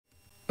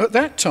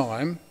At that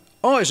time,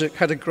 Isaac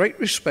had a great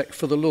respect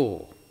for the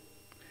law.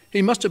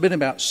 He must have been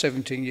about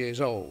 17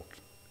 years old.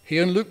 He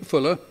and Luke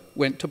Fuller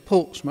went to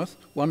Portsmouth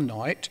one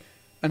night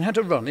and had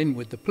a run-in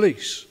with the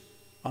police.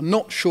 I'm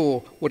not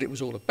sure what it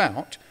was all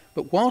about,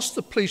 but whilst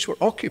the police were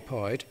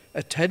occupied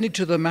attending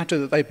to the matter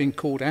that they'd been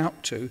called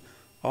out to,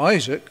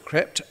 Isaac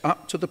crept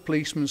up to the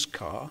policeman's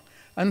car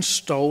and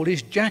stole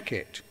his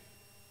jacket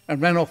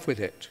and ran off with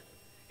it.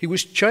 He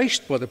was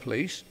chased by the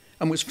police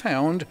and was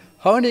found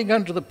hiding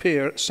under the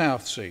pier at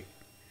Southsea.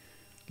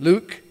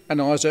 Luke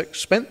and Isaac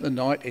spent the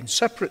night in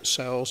separate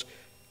cells,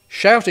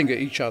 shouting at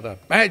each other,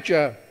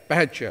 "Badger,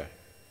 badger."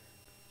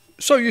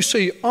 So you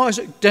see,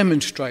 Isaac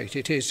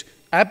demonstrated his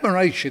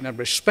admiration and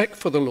respect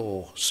for the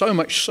law, so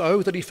much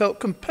so that he felt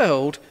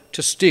compelled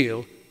to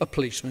steal a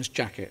policeman's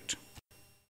jacket.